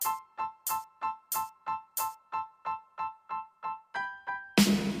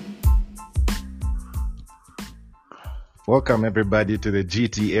Welcome everybody to the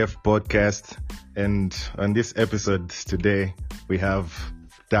GTF podcast, and on this episode today we have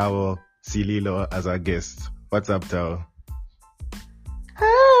Xhabo Sililo as our guest. What's up, Xhabo?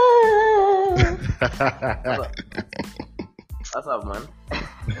 What's up, man?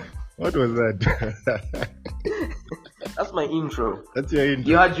 What was that? That's my intro. That's your intro.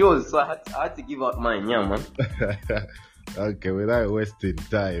 You had yours, so I had to give out mine. Yeah, man. Okay, without wasting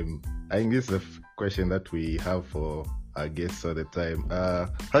time, I think this is a question that we have for our guests all the time.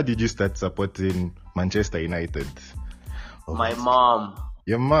 How did you start supporting Manchester United? My mom.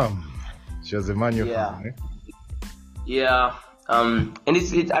 Your mom? She was a Man U Yeah. fan, eh? Yeah. And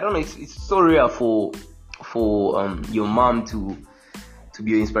it's I don't know. It's so rare for your mom to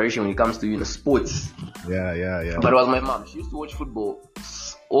be your inspiration when it comes to sports. Yeah. But it was my mom. She used to watch football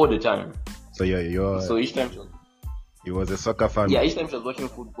all the time. So you're So each time you was a soccer fan. each time she was watching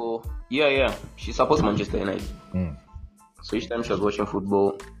football, she supports Manchester United. Mm. So each time she was watching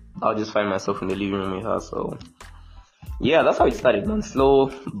football, I'll just find myself in the living room with her. So yeah, that's how it started, man.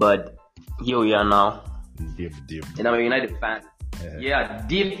 Slow, but here we are now. Deep. And I'm a United fan. Yeah,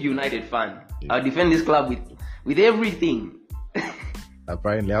 deep United fan. Yeah. I'll defend this club with everything.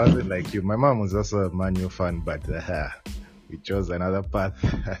 Apparently, I wasn't like you. My mom was also a Man U fan, but we chose another path.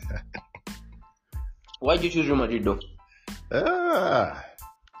 Why did you choose Real Madrid though?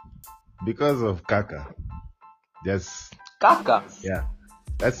 Because of Kaka. Just Kaka. yeah,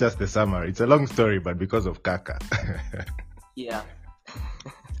 that's just the summary. It's a long story, but because of Kaka. Yeah.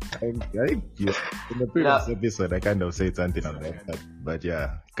 I think yeah, in the previous episode I kind of said something about that, but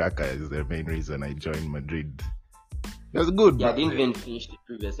yeah, Kaka is the main reason I joined Madrid. It was good. Yeah, I didn't even finish the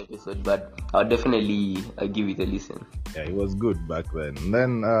previous episode, but I'll definitely give it a listen. Yeah, it was good back then. And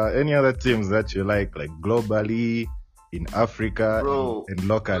then any other teams that you like globally, in Africa, Bro, and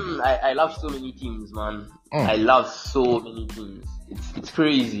locally? I love so many teams, man. I love so many teams. It's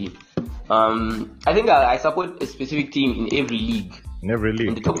crazy. I think I support a specific team in every league. In every league.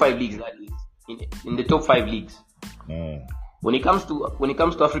 In the top 5 leagues, that is. In the top 5 leagues. When it comes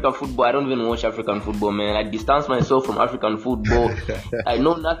to African football, I don't even watch African football, man. I distance myself from African football. I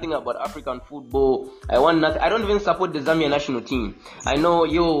know nothing about African football. I don't even support the Zambia national team. I know,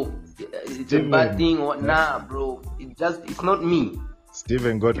 it's a bad thing or what? Nah, bro. It's not me.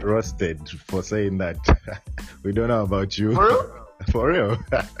 Steven got roasted for saying that. We don't know about you. For real? For real?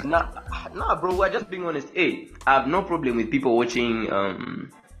 Nah, bro. We're just being honest. Hey, I have no problem with people watching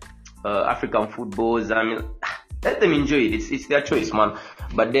African football. Let them enjoy it. It's their choice, man.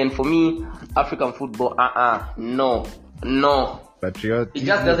 But then for me, African football, no. Patriotism. It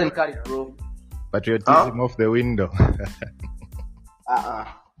just doesn't cut it, bro. Patriotism off the window.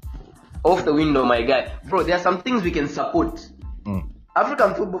 Off the window, my guy. Bro, there are some things we can support.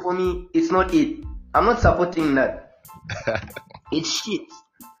 African football for me, it's not it. I'm not supporting that. It's shit.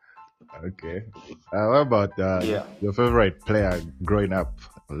 Okay. What about your favorite player growing up,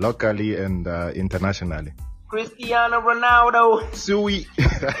 locally and internationally? Cristiano Ronaldo. Sui.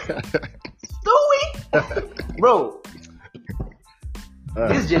 Bro,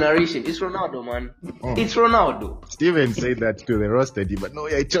 this generation, it's Ronaldo, man. It's Ronaldo. Steven said that to the roasted, but no,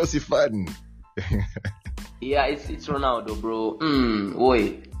 you're a Chelsea fan. Yeah, it's Ronaldo, bro.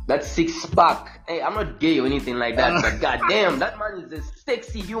 Boy, that's 6-pack. Hey, I'm not gay or anything like that, but goddamn, that man is a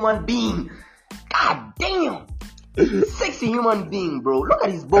sexy human being. God damn. Sexy human being, bro. Look at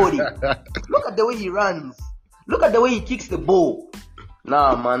his body. Look at the way he runs. Look at the way he kicks the ball.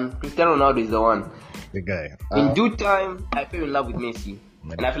 Nah, man. Cristiano Ronaldo is the one. The guy. In due time, I fell in love with Messi.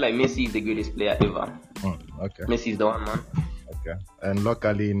 And I feel like Messi is the greatest player ever. Okay. Messi is the one, man. Okay. And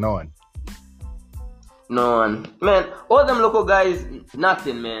locally, no one? No one. Man, all them local guys,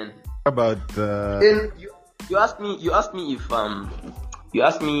 nothing, man. How about... And you asked me if... You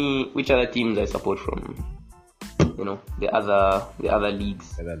asked me which other teams I support from, the other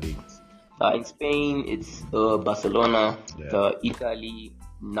leagues. Other leagues. In Spain, it's Barcelona. Italy,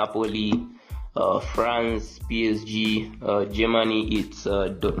 Napoli. France, PSG. Germany, it's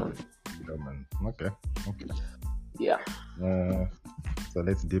Dortmund. Okay. Yeah. So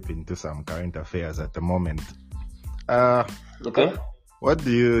let's dip into some current affairs at the moment. Okay. What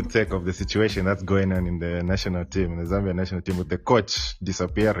do you take of the situation that's going on in the national team, the Zambia national team, with the coach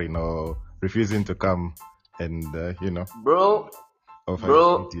disappearing or refusing to come and Bro,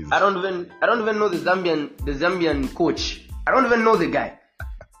 activities? I don't even know the Zambian coach. I don't even know the guy.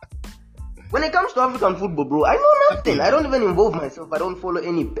 When it comes to African football, bro, I know nothing. I don't even involve myself. I don't follow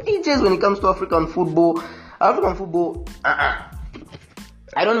any pages when it comes to African football.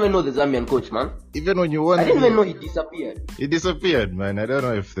 I don't even know the Zambian coach, man. Even when you won, I didn't even know he disappeared. He disappeared, man. I don't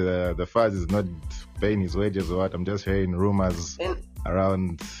know if the Faz is not paying his wages or what. I'm just hearing rumors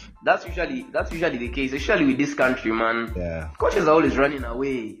around. That's usually the case, especially with this country, man. Yeah. Coaches are always running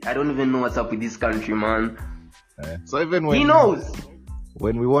away. I don't even know what's up with this country, man. So even when he knows.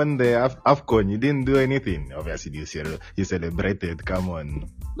 When we won the AFCON, you didn't do anything. Obviously, you celebrated. Come on.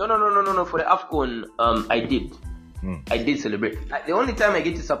 No. For the AFCON, I did. I did celebrate. The only time I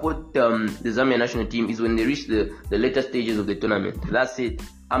get to support the Zambia national team is when they reach the later stages of the tournament. That's it.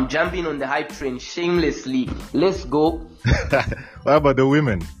 I'm jumping on the hype train shamelessly. Let's go. What about the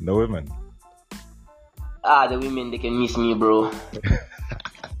women? The women, they can miss me, bro.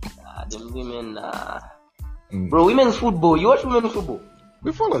 The women, Bro, women's football. You watch women's football?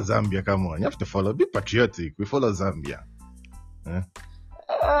 We follow Zambia, come on. You have to follow. Be patriotic. We follow Zambia.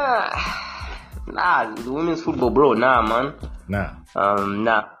 The women's football, bro. Nah, man. Nah.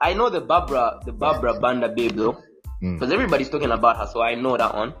 I know the Barbara Banda babe though, because everybody's talking about her, so I know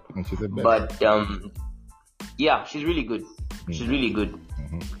that one. She's the best. But yeah, she's really good. She's really good,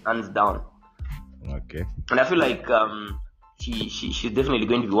 hands down. Okay. And I feel like she's definitely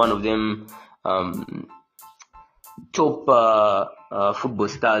going to be one of them top football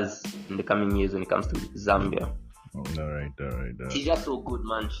stars in the coming years when it comes to Zambia. All right. She's just so good,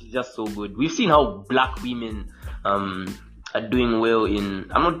 man. She's just so good. We've seen how black women are doing well in.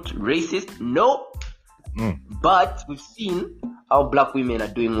 I'm not racist, no, but we've seen how black women are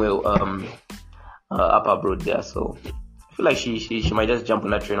doing well up abroad there. So I feel like she might just jump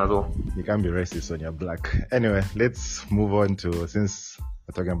on that train as well. You can't be racist when you're black. Anyway, let's move on to, since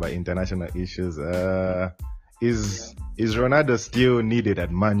we're talking about international issues. Is Ronaldo still needed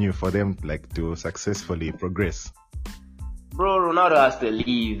at Man U for them to successfully progress? Bro, Ronaldo has to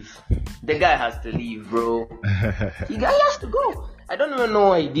leave. The guy has to leave, bro. The guy has to go. I don't even know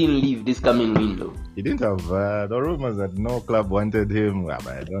why he didn't leave this coming window. He didn't have the rumors that no club wanted him.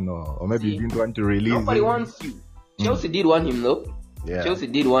 I don't know, or maybe he didn't want to release. Nobody wants you. Chelsea did want him though. Yeah. Chelsea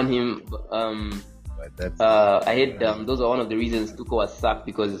did want him. But that's... I heard those are one of the reasons Tuchel was sacked,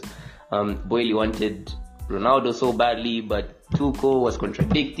 because Boehly wanted Ronaldo so badly, but Tuchel was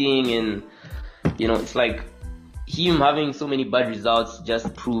contradicting, and it's like him having so many bad results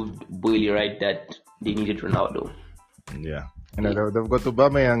just proved Boehly right that they needed Ronaldo. Yeah, and they've got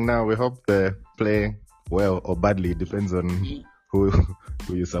Aubameyang now. We hope they play well or badly. It depends on who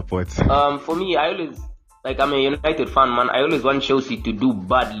you support. For me, I always I'm a United fan, man. I always want Chelsea to do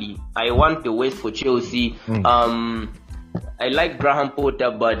badly. I want the West for Chelsea. I like Graham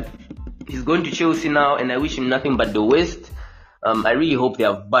Potter, but he's going to Chelsea now, and I wish him nothing but the West. I really hope they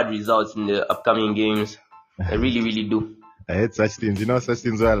have bad results in the upcoming games. I really, really do. I hate such things. Such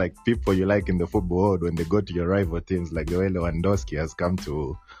things where people you like in the football world, when they go to your rival teams, like the way Lewandowski has come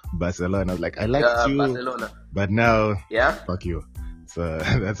to Barcelona. I liked you, Barcelona. But now, fuck you. So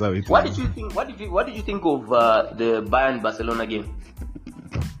that's how it is. What did you think? What did you think of the Bayern Barcelona game?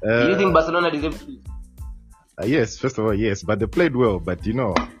 Do you think Barcelona deserved to lose? Yes, first of all, yes, but they played well. But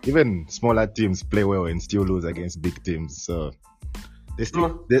even smaller teams play well and still lose against big teams. So they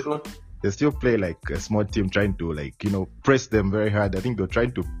still play like a small team, trying to press them very hard. I think they're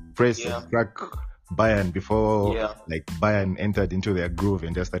trying to press and crack Bayern before Bayern entered into their groove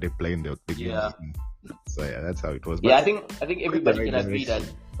and just started playing the game. So that's how it was. But I think everybody can agree that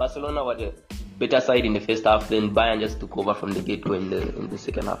Barcelona were the better side in the first half, then Bayern just took over from the get-go in the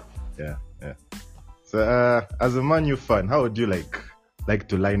second half. Yeah. So as a Man U fan, how would you like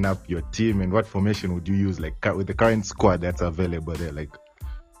to line up your team, and what formation would you use with the current squad that's available there?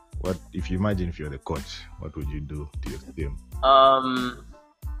 What if you imagine if you're the coach, what would you do to your team? I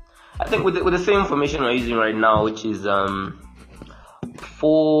think with the same formation we're using right now, which is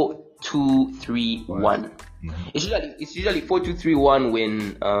 4-2-3-1. It's usually 4-2-3-1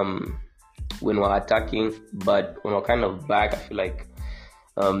 when we're attacking, but when we're kind of back, I feel like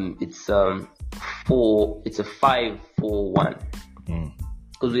it's a 5-4-1.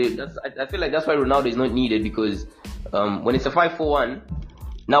 Because I feel like that's why Ronaldo is not needed, because when it's a 5-4-1,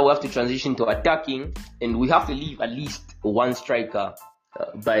 now we have to transition to attacking, and we have to leave at least one striker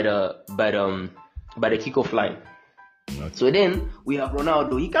by the kickoff line. Okay. So then we have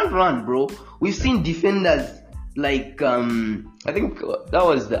Ronaldo. He can't run, bro. We've seen defenders I think that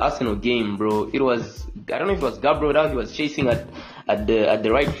was the Arsenal game, bro. I don't know if it was Gabriel that he was chasing at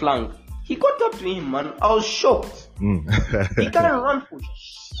the right flank. He caught up to him, man. I was shocked. He can't run for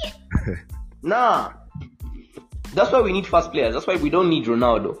shit. Nah. That's why we need fast players. That's why we don't need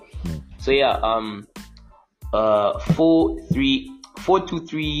Ronaldo. So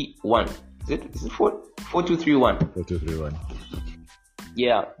 4-2-3-1. Is it 4-2-3-1? 4-2-3-1.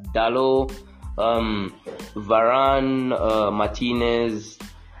 Yeah, Dalot, Varane, Martinez,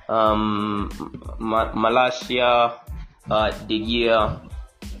 Malacia, De Gea,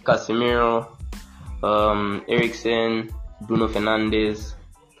 Casemiro, Eriksen, Bruno Fernandes,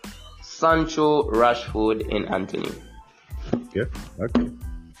 Sancho, Rashford, and Anthony.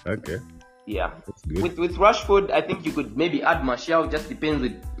 Okay. Yeah. With Rashford, I think you could maybe add Martial. Just depends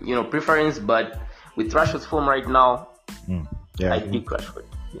with preference. But with Rashford's form right now, I pick Rashford.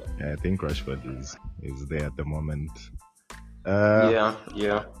 Yeah, I think Rashford is there at the moment.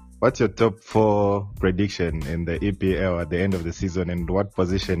 Yeah. What's your top 4 prediction in the EPL at the end of the season, and what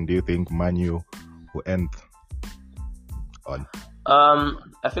position do you think Man U will end on?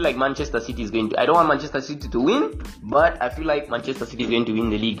 I feel like Manchester City is going to. I don't want Manchester City to win, but I feel like Manchester City is going to win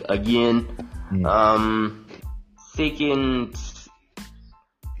the league again. Second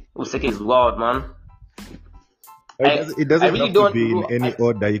is wild, man. It doesn't have to be in any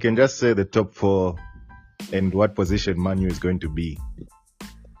order. You can just say the top 4 and what position Man U is going to be.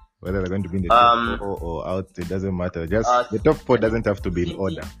 Whether they're going to be in the top 4 or out, it doesn't matter. Just the top 4 doesn't have to be in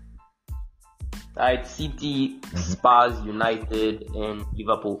order. Right, City, Spurs, United, and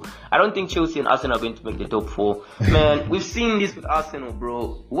Liverpool. I don't think Chelsea and Arsenal are going to make the top 4. Man, we've seen this with Arsenal,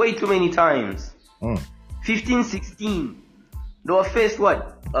 bro. Way too many times. 15-16. They were faced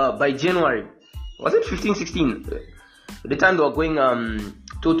by January. Was it 15-16? The time they were going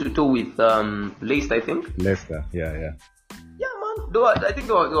toe-to-toe with Leicester, I think. Leicester, yeah. Yeah, man. They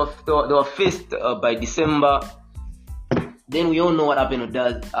were faced by December. Then we all know what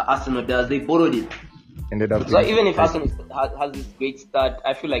Arsenal does. They borrowed it. So even if Arsenal has this great start,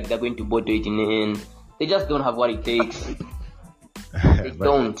 I feel like they're going to borrow it in the end. They just don't have what it takes. They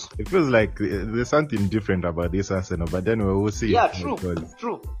don't. It feels like there's something different about this Arsenal, but then we will see. Yeah,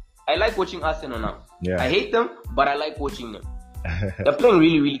 true. I like watching Arsenal now. Yeah. I hate them, but I like watching them. They're playing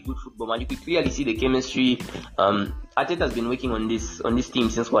really, really good football, man. You could clearly see the chemistry. Arteta's been working on this team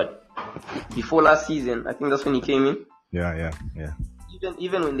since before last season. I think that's when he came in. Yeah.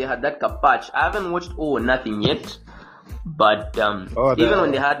 Even when they had that cup patch, I haven't watched All or Nothing yet. But even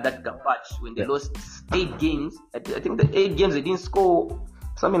when they had that cup patch, when they lost 8 games, I think the 8 games they didn't score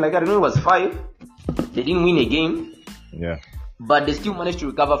something like that. I don't know, it was 5. They didn't win a game. Yeah. But they still managed to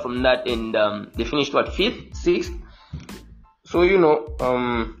recover from that, and they finished 5th, 6th. So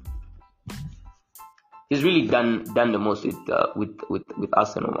he's really done the most with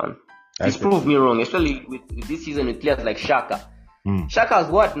Arsenal, man. He's proved me wrong, especially with this season with players like Xhaka. Xhaka has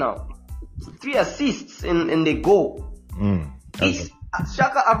what now? 3 assists in the goal.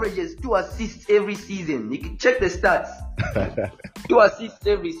 Xhaka averages 2 assists every season. You can check the stats. 2 assists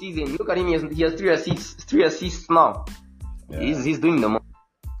every season. Look at him. He has 3 assists. 3 assists now. Yeah. He's doing the most.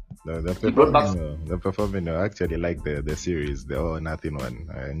 They're performing. I actually like the series, the All or Nothing one.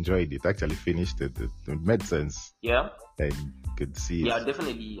 I enjoyed it. Actually finished it. It made sense. Yeah. I could see. Yeah, I'll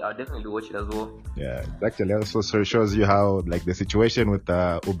definitely watch it as well. Yeah, it actually also shows you how the situation with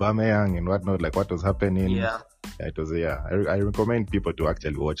Aubameyang and whatnot, what was happening. Yeah. It was. I recommend people to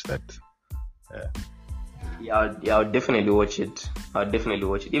actually watch that. Yeah, I'll definitely watch it.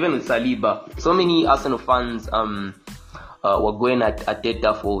 Even with Saliba, so many Arsenal fans were going at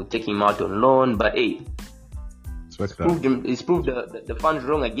Arteta for taking him out on loan, but hey, it's proved the fans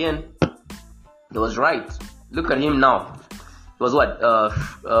wrong again. They was right. Look at him now. He was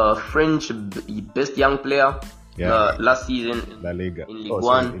French best young player last season in La Liga. In Ligue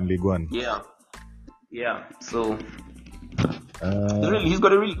 1. In Ligue 1. Yeah. So he's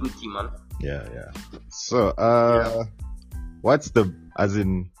got a really good team, man. Yeah. So what's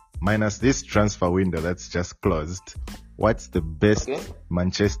minus this transfer window that's just closed? What's the best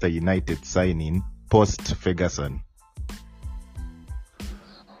Manchester United signing post Ferguson?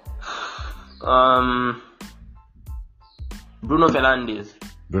 Bruno Fernandes.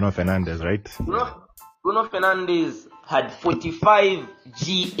 Bruno Fernandes, right? Bruno Fernandes had 45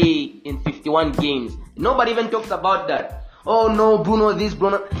 GA in 51 games. Nobody even talks about that. Oh no, Bruno.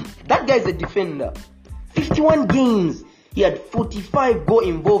 That guy's a defender. 51 games. He had 45 goal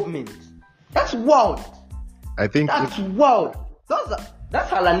involvement. That's wild. I think that's wild.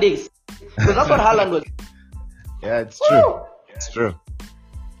 That's Haaland. Because that's what Haaland was. Yeah, it's true. Woo! It's true.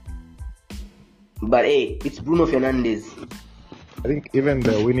 But hey, it's Bruno Fernandes. I think even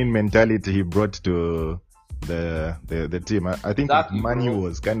the winning mentality he brought to the team. I think Manu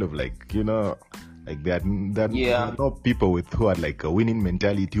was kind of there are no people who had a winning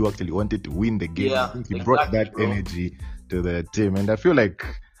mentality who actually wanted to win the game. I think he brought that energy to the team, and I feel like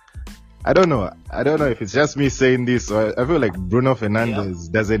I don't know if it's just me saying this, or I feel like Bruno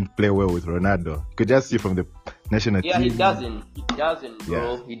Fernandes doesn't play well with Ronaldo. You could just see from the national Yeah, team. he doesn't. He doesn't,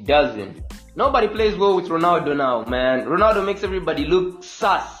 bro. Yeah. He doesn't. Nobody plays well with Ronaldo now, man. Ronaldo makes everybody look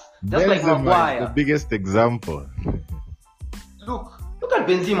sus. Just like Benzema is Maguire. the biggest example. Look at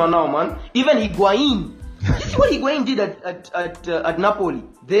Benzema now, man. Even Higuain. You see what Higuain did at Napoli?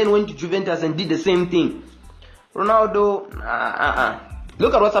 Then went to Juventus and did the same thing. Ronaldo,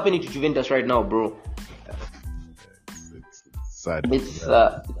 Look at what's happening to Juventus right now, bro. It's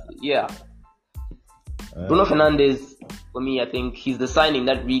sad. Yeah. Bruno Fernandes, for me, I think he's the signing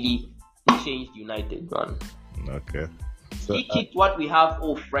that really changed United, man. Okay. So, He kicked what we have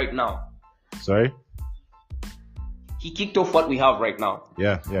off right now. Sorry? He kicked off what we have right now.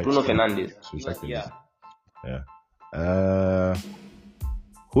 Yeah. Bruno Fernandes. Yeah.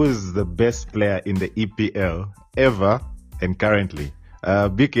 Who is the best player in the EPL ever and currently?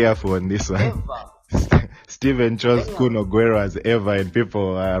 Be careful on this one. Ever. Steven chose Kun Aguero as ever and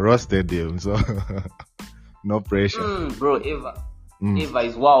people roasted him, so no pressure. Bro, Eva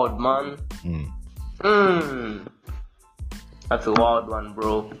is wild, man. That's a wild one,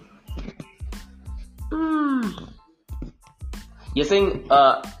 bro. You're saying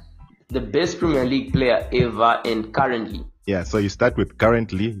the best Premier League player ever and currently? Yeah, so you start with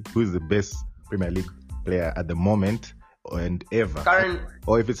currently. Who's the best Premier League player at the moment and ever?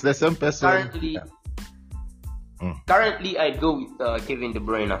 Or if it's the same person. Currently, I'd go with Kevin De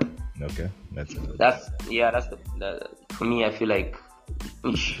Bruyne. Okay, that's the for me. I feel like,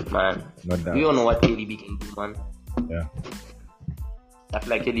 man, we all know what KDB can do, man. Yeah, I feel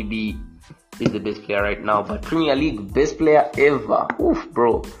like KDB is the best player right now, but Premier League best player ever. Oof,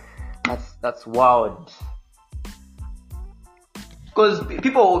 bro, that's wild. Because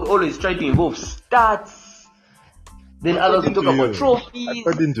people would always try to involve stats. Then others will talk about trophies.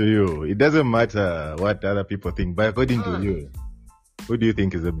 According to you, it doesn't matter what other people think, but according to you, who do you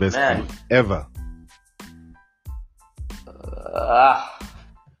think is the best player ever?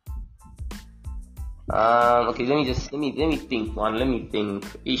 Okay, let me think, man. Let me think.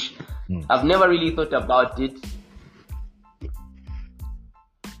 I've never really thought about it.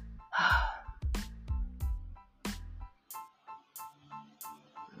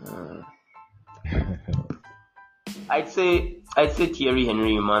 I'd say Thierry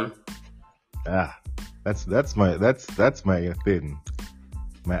Henry, man. That's my thing.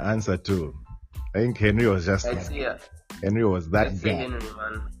 My answer too. I think Henry was just Henry was that guy. Henry,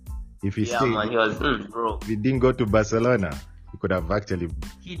 man. If he stayed, man, he was bro. If he didn't go to Barcelona, he could have actually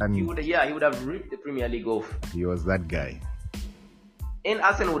he would have ripped the Premier League off. He was that guy. And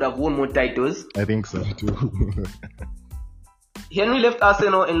Arsenal would have won more titles. I think so too. Henry left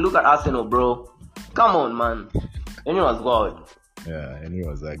Arsenal and look at Arsenal, bro. Come on, man. Henry was wild. Yeah, Henry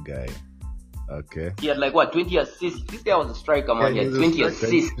was that guy. Okay. He had 20 assists. This guy was a striker, man. He had 20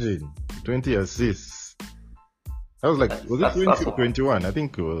 assists. 20 assists. I was like, was it 20 or 21? I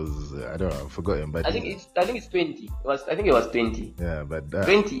think it was, I don't know, I've forgotten. But I think it's 20. I think it was 20. Yeah, but 20.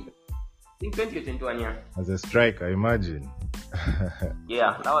 I think 20 or 21, yeah. As a striker, imagine.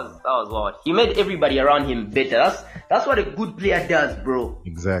 Yeah, that was wild. He made everybody around him better. That's what a good player does, bro.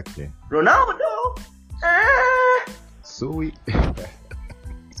 Exactly. Ronaldo. So weak.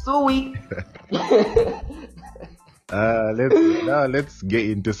 Let's get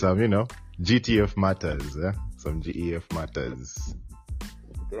into some, GTF matters. Some GEF matters.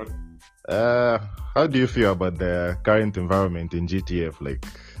 Okay. How do you feel about the current environment in GTF?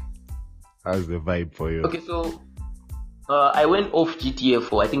 How's the vibe for you? Okay, so I went off GTF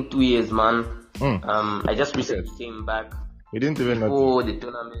for I think 2 years, man. I just recently came back. You didn't even know before the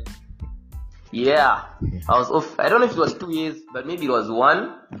tournament. Yeah, I was off. I don't know if it was 2 years, but maybe it was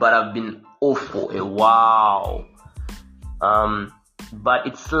 1. But I've been off for a while. But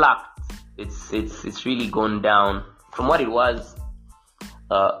it's slacked. It's really gone down from what it was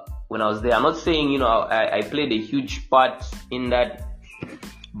when I was there. I'm not saying I played a huge part in that,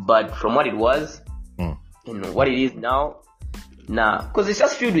 but from what it was and what it is now, nah, because it's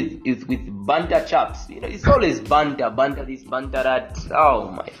just filled with banter chaps. It's always banter this, banter that. Oh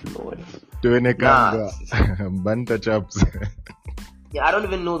my lord. Banter chaps. Yeah, I don't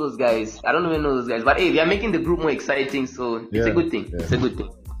even know those guys. But hey, they are making the group more exciting, so it's a good thing. Yeah. It's a good thing.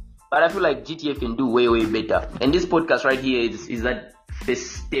 But I feel like GTF can do way, way better. And this podcast right here is that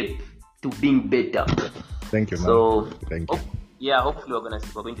first step to being better. Thank you, man. So, thank you. Yeah, hopefully we're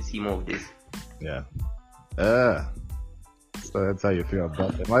going to see more of this. Yeah. So that's how you feel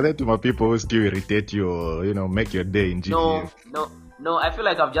about it. Are there too many people who still irritate you or, make your day in GTF? No, I feel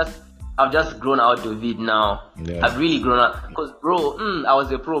like I've just grown out of it now. Yeah. I've really grown out. Because, bro, I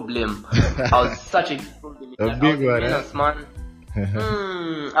was a problem. I was such a problem. A big one, man.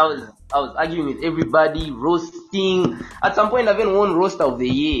 I was arguing with everybody, roasting. At some point, I even won roaster of the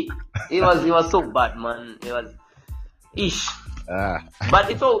year. It was so bad, man. It was ish. But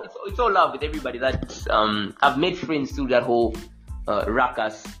it's all love with everybody. That I've made friends through that whole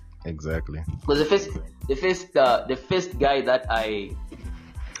ruckus. Exactly. Because the first guy that I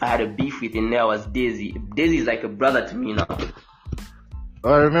had a beef with in there was Daisy. Daisy is like a brother to me now.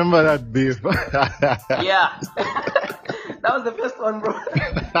 Oh, I remember that beef. Yeah. That was the first one, bro.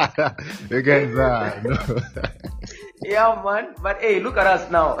 You guys are. No. Yeah, man. But hey, look at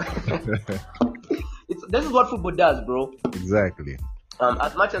us now. This is what football does, bro. Exactly.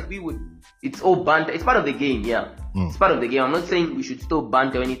 As much as we would, it's all banter. It's part of the game, yeah. It's part of the game. I'm not saying we should still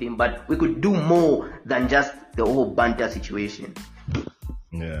banter or anything, but we could do more than just the whole banter situation.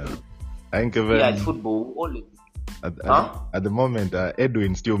 Yeah. I think even... Yeah, it's football. Always. At the moment,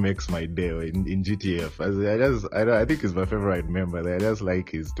 Edwin still makes my day in GTF. I think he's my favorite member. I just like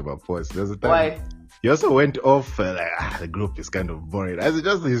his to my post. There's a time Why? he also went off the group is kind of boring. As it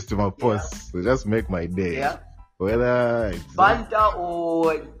just his to my post, so just make my day. Yeah. Whether it's Banter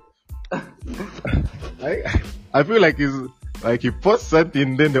or I feel like he posts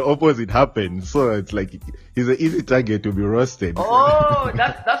something, then the opposite happens. So it's like he's an easy target to be roasted. Oh,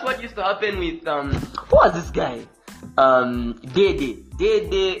 that's what used to happen with who was this guy? Dede.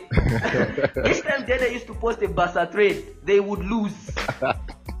 Each time Dede used to post a Barca trade, they would lose.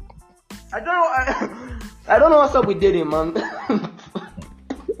 I don't know what's up with Dede, man.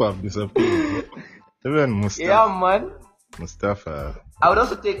 People have disappeared. Even Mustafa. Yeah, man. Mustafa. I would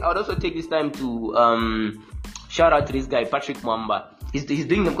also take this time to shout out to this guy, Patrick Mwamba. He's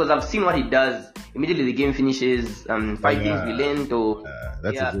doing them because I've seen what he does. Immediately the game finishes, 5 things we learned.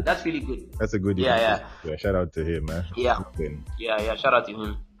 That's really good. That's a good. Yeah. Shout out to him, man. Yeah. Shout out to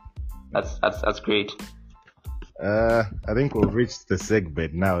him. That's great. I think we've reached the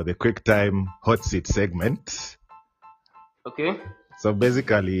segment now, the quick time hot seat segment. Okay. So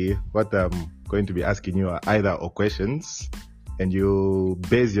basically, what I'm going to be asking you are either or questions, and you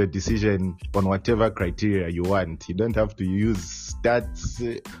base your decision on whatever criteria you want. You don't have to use stats,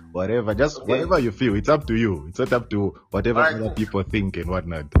 whatever. Just whatever you feel. It's up to you. It's not up to whatever other people think and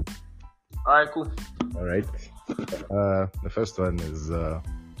whatnot. Alright, cool. Alright. The first one is...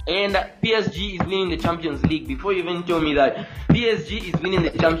 And PSG is winning the Champions League. Before you even told me that, PSG is winning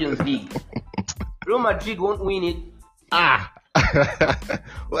the Champions League. Real Madrid won't win it.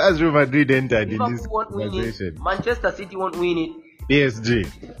 Why has Real Madrid entered Liverpool in this won't win conversation? it. Manchester City won't win it.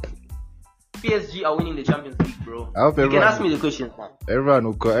 PSG are winning the Champions League, bro. You can ask me the questions now.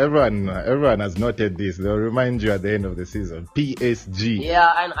 Everyone has noted this. They'll remind you at the end of the season. PSG.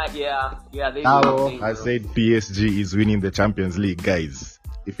 Yeah. I said PSG is winning the Champions League, guys.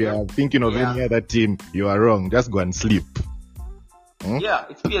 If you are thinking of any other team, you are wrong. Just go and sleep. Yeah,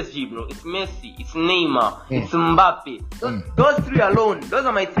 it's PSG, bro. It's Messi. It's Neymar. It's Mbappe. Those three alone, those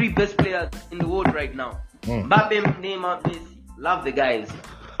are my three best players in the world right now. Mbappe, Neymar, Messi. Love the guys.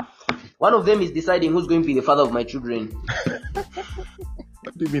 One of them is deciding who's going to be the father of my children.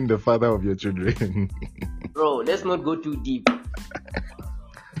 What do you mean the father of your children? Bro, let's not go too deep.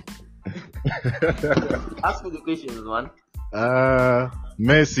 Ask me the questions, man.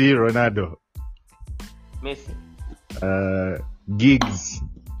 Messi, Ronaldo. Messi. Gigs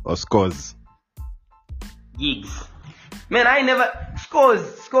or scores? Gigs. Man, I never...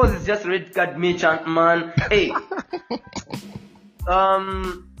 Scores is just red card merchant, man. Hey.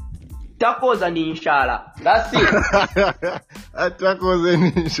 Tacos and inshallah. That's it. Tacos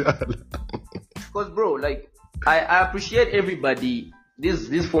and inshallah. Because, bro, like, I appreciate everybody.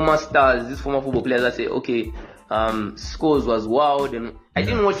 These former stars, these former football players that say, okay, Scores was wild, and I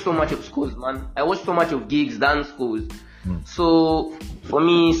didn't watch so much of Scores, man. I watched so much of Gigs than Scores. So for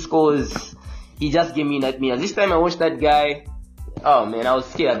me, Scores, he just gave me nightmares. This time I watched that guy, oh man, I was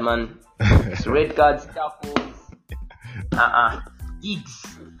scared, man. It's red cards, tackles, Gigs.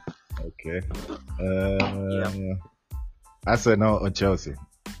 Okay. Arsenal or Chelsea?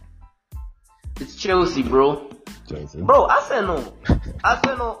 It's Chelsea, bro. Chelsea. Bro, Arsenal,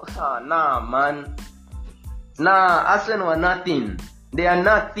 nah, man. Nah, Arsenal are nothing. They are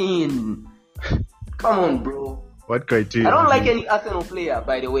nothing. Come on, bro. What criteria? I don't like any Arsenal player,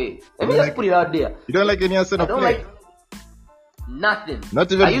 by the way. Let me just put it out there. You don't like any Arsenal player? I don't like nothing. Not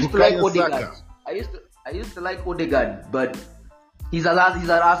even I used to like Bukayo Odegaard. Saka. I used to like Odegaard, but he's at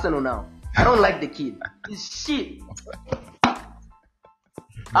Arsenal now. I don't like the kid. He's shit.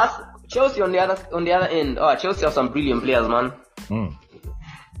 Chelsea on the other end. Oh, Chelsea have some brilliant players, man.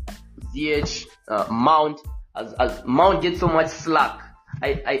 ZH, Mount. As Mount gets so much slack,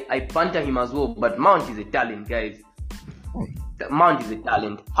 I banter him as well. But Mount is a talent, guys. Mount is a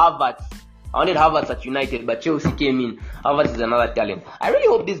talent. Havertz. I wanted Havertz at United, but Chelsea came in. Havertz is another talent. I really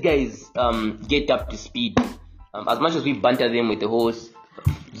hope these guys get up to speed. As much as we banter them with the host,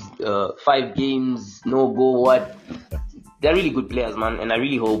 5 games, no goal, what? They're really good players, man, and I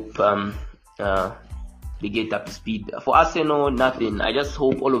really hope they get up to speed. For Arsenal, nothing. I just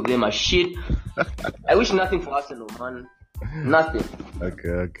hope all of them are shit. I wish nothing for Arsenal, man. Nothing.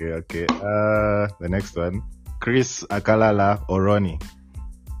 Okay. The next one. Chris, Akalala, or Ronnie?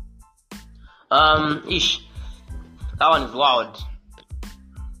 That one is wild.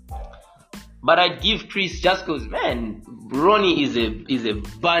 But I'd give Chris just cause, man, Ronnie is a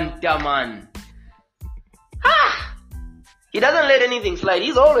banter man. He doesn't let anything slide.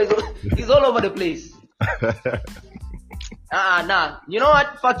 He's all over the place. Nah. You know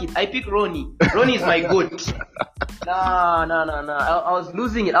what? Fuck it. I pick Ronnie. Ronnie is my goat. Nah. I was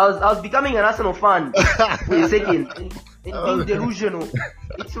losing it. I was becoming an Arsenal fan for a second. And being delusional.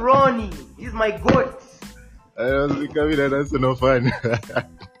 It's Ronnie. He's my goat. I was becoming an Arsenal fan.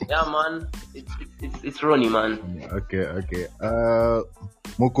 Yeah, man. It's Ronnie, man. Okay.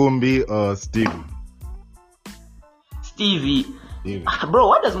 Mukumbi or Stevie? Stevie. Bro,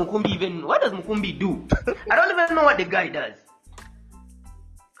 what does Mukumbi do? I don't even know what the guy does.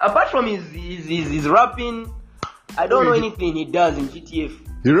 Apart from his rapping, I don't know anything he does in GTF.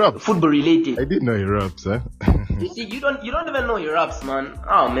 He raps? Football related. I didn't know he raps, huh? You see, you don't even know he raps, man.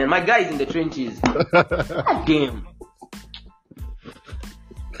 Oh man, my guy is in the trenches. Damn.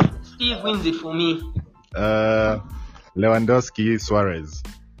 Steve wins it for me. Lewandowski, Suarez.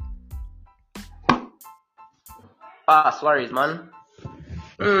 Suarez, man.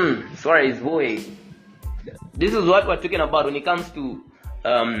 Suarez, boy. This is what we're talking about when it comes to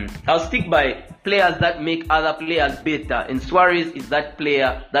I'll stick by players that make other players better, and Suarez is that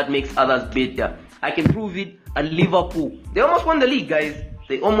player that makes others better. I can prove it at Liverpool. They almost won the league, guys.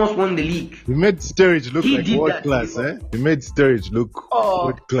 They almost won the league. He made Sturridge look like world class, eh? He made Sturridge look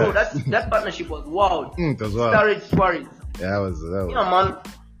world class. Bro, that partnership was wild. It was wild. Sturridge, Suarez. Yeah, that was. Yeah, man.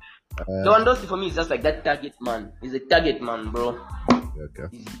 Lewandowski for me is just like that target man. He's a target man, bro. Okay.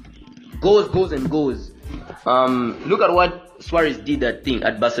 Goes and goes. Look at what Suarez did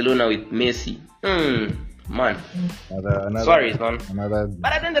at Barcelona with Messi. Man. Another Suarez, man.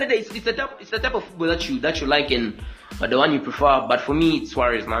 But at the end of the day, it's the type of football that you like and the one you prefer. But for me, it's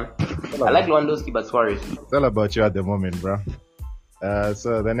Suarez, man. I like Lewandowski, but Suarez. It's all about you at the moment, bro.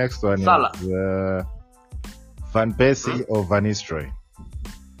 So the next one Salah. is Van Persie or Van Nistelrooy?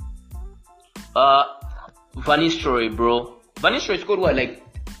 Van Nistelrooy, bro. Van Nistelrooy scored what, like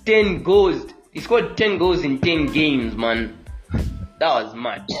 10 goals? He scored 10 goals in 10 games, man. That was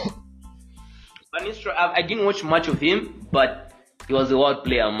mad. Van Nistelrooy, I didn't watch much of him, but he was a wild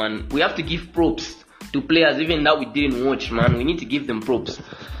player, man. We have to give props to players even that we didn't watch, man. We need to give them props.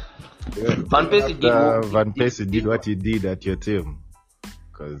 Yeah. Van Persie did what he did at your team,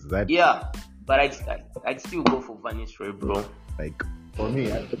 cause that. Yeah, but I'd still go for Van Nistelrooy, bro. Like for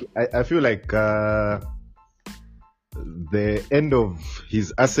me, I feel like the end of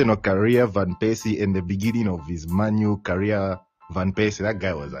his Arsenal career, Van Persie, and the beginning of his Man U career, Van Persie, that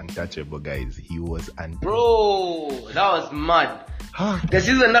guy was untouchable, guys. He was untouchable. Bro, that was mad. The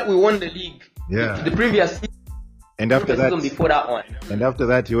season that we won the league. Yeah. The previous season. And after that, before that one. And after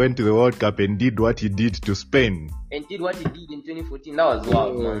that, he went to the World Cup and did what he did to Spain. And did what he did in 2014. That was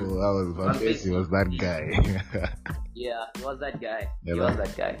wild, man. That was Van Persie. Was that guy? Yeah, he was that guy. Yeah, he was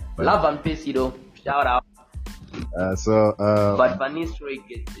that guy. Love Van Persie though. Shout out. But Van Nistelrooy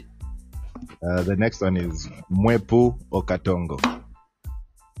gets it. The next one is Mwepu or Katongo?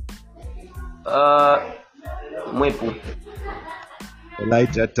 Mwepu.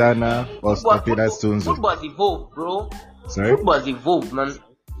 Elijah Turner or Stopila Sunzu? Football has evolved, bro. Sorry? Football has evolved, man.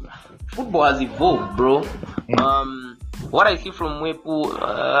 Football has evolved, bro. What I see from Mwepu,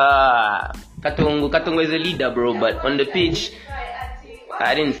 Katongo is a leader, bro. But on the pitch,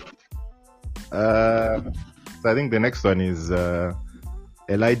 I didn't. So I think the next one is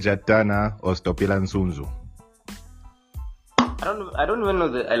Elijah Turner or Stopila Sunzu. I don't even know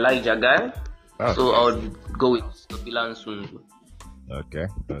the Elijah guy, so I would go with Stopila Sunzu. Okay.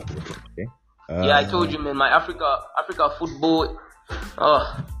 Yeah, I told you, man. My Africa football,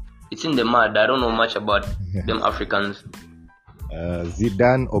 it's in the mud. I don't know much about them Africans.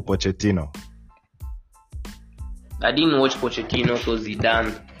 Zidane or Pochettino? I didn't watch Pochettino, so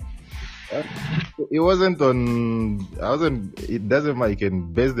Zidane. It doesn't matter. You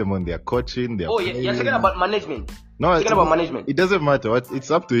can base them on their coaching. Their you're talking about management. No, talking about management. It doesn't matter.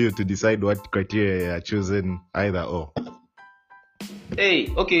 It's up to you to decide what criteria you are choosing, either or. Hey,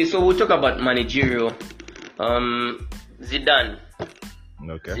 okay, so we'll talk about managerial. Zidane.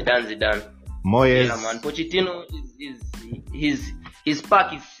 Okay. Zidane. Moyes. Yeah, man. Pochettino his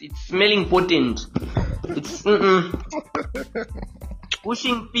pack it's smelling potent. It's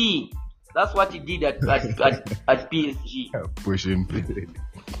pushing P. That's what he did at PSG. Pushing P.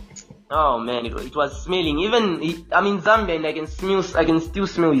 Oh man, it was smelling. Even I'm in Zambia and I can still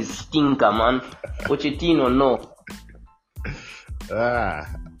smell his stinker, man. Pochettino, no.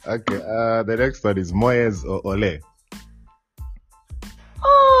 Okay. The next one is Moyes or Ole.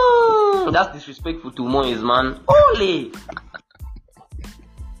 That's disrespectful to Moyes, man. Ole.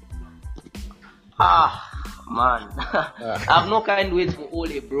 Man. I have no kind words for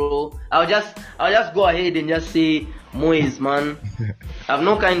Ole, bro. I'll just go ahead and just say Moyes, man. I have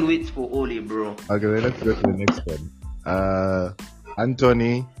no kind words for Ole, bro. Okay, then let's go to the next one.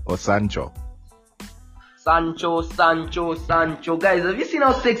 Anthony or Sancho? Sancho. Guys, have you seen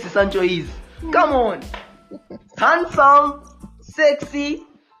how sexy Sancho is? Come on. Handsome, sexy,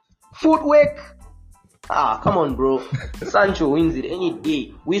 footwork. Come on, bro. Sancho wins it any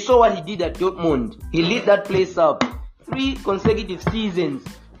day. We saw what he did at Dortmund. He lit that place up. 3 consecutive seasons,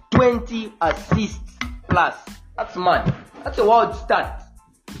 20 assists plus. That's mad. That's a wild stat.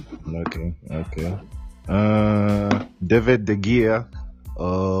 Okay. David De Gea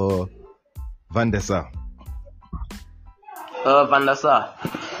or Van der Sar? Van der Sar.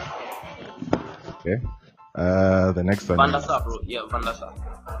 Okay. The next one. Van der Sar, bro. Yeah, Van der Sar.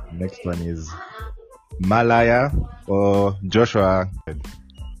 Next one is Malaya or Joshua?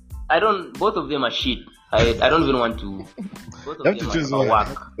 Both of them are shit. I don't even want to. Both of you have to choose one. Whack.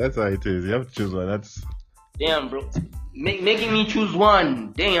 That's how it is. You have to choose one. That's. Damn, bro. Making me choose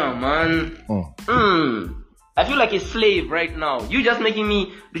one. Damn, man. I feel like a slave right now. You just making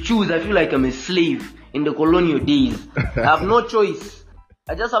me to choose. I feel like I'm a slave in the colonial days. I have no choice.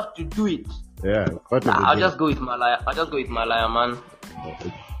 I just have to do it. Yeah. I'll just go with Malaya. Man.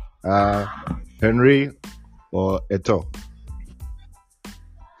 Henry or Eto'o?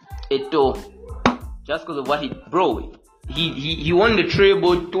 Eto'o. Just because of what he won the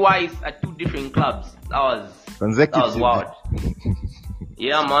treble twice at 2 different clubs. That was wild.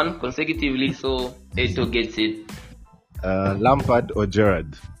 Yeah, man, consecutively. So Eto'o gets it. Lampard or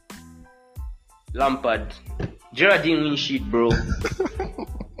Gerrard? Lampard. Gerrard didn't win shit, bro.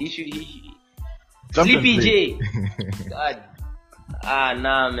 Sleepy J. God.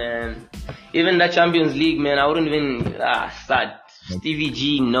 Nah, man. Even that Champions League, man, I wouldn't even. Sad. Stevie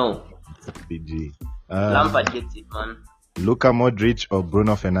G, no. Stevie G. Lampard gets it, man. Luka Modric or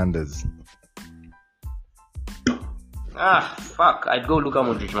Bruno Fernandes? Fuck. I'd go Luka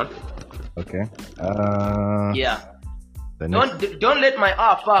Modric, man. Okay. Yeah. Don't let my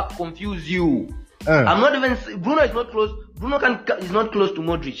fuck confuse you. I'm not even. Bruno is not close. Bruno is not close to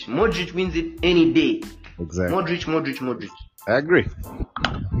Modric. Modric wins it any day. Exactly. Modric. I agree.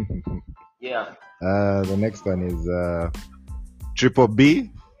 Yeah. The next one is Triple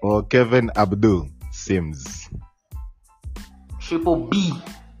B or Kevin Abdul Sims? Triple B.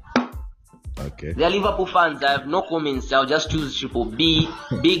 Okay. They're Liverpool fans. I have no comments. I'll just choose Triple B.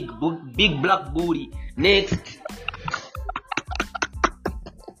 Big black booty. Next.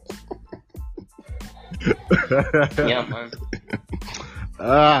 Yeah, man.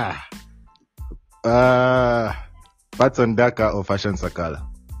 Patson Daka or Fashion Sakala?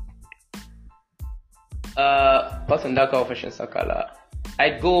 Patson Daka or Fashion Sakala?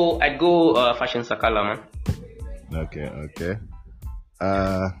 I'd go Fashion Sakala, man. Okay.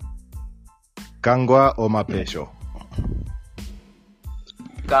 Kangwa or Mapesho?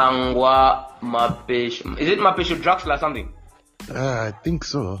 Kangwa, Mapesho. Is it Mapesho Draxler or something? I think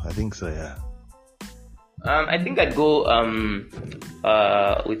so, yeah. I think I'd go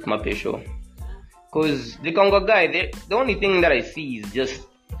with Mapesho. Cause the Congo guy, the only thing that I see is just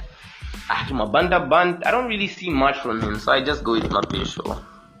Mabanda Band. I don't really see much from him, so I just go with Mapesho.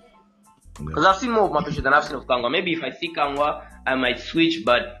 Because I've seen more of Mapesho than I've seen of Kangwa. Maybe if I see Kangwa, I might switch,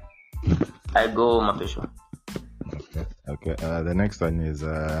 but I go Mapesho. Okay. The next one is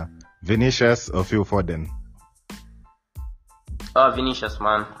Vinicius or Phil Foden? Vinicius,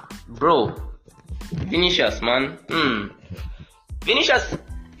 man. Bro. Vinicius, man. Vinicius.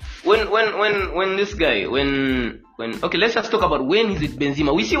 When this guy, okay, let's just talk about when is it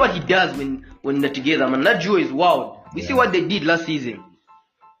Benzema. We see what he does when they're together, man. That duo is wild. We see what they did last season.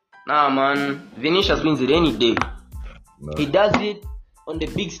 Nah, man. Vinicius wins it any day. No. He does it on the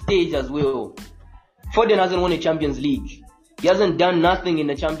big stage as well. Foden hasn't won a Champions League. He hasn't done nothing in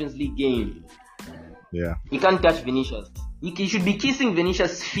the Champions League game. Yeah. He can't touch Vinicius. He should be kissing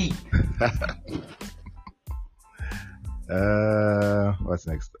Vinicius' feet. What's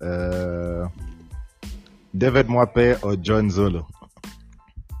next? David Mwape or John Zulu?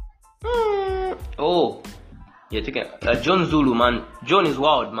 Oh, you're taking John Zulu, man. John is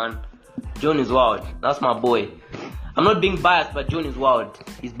wild, man. John is wild. That's my boy. I'm not being biased, but John is wild.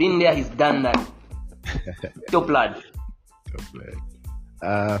 He's been there, he's done that. Top lad.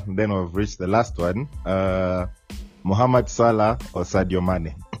 Then we've reached the last one. Mohamed Salah or Sadio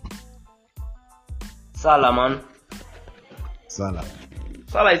Mane? Salah, man. Salah.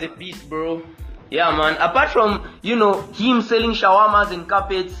 Salah is a beast, bro. Yeah, man. Apart from, him selling shawarmas and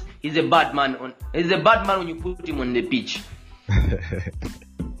carpets, he's a bad man. He's a bad man when you put him on the pitch.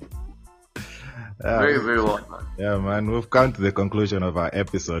 Very, very well, man. Yeah, man. We've come to the conclusion of our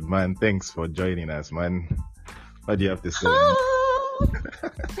episode, man. Thanks for joining us, man. What do you have to say?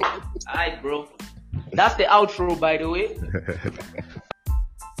 Alright, bro. That's the outro, by the way.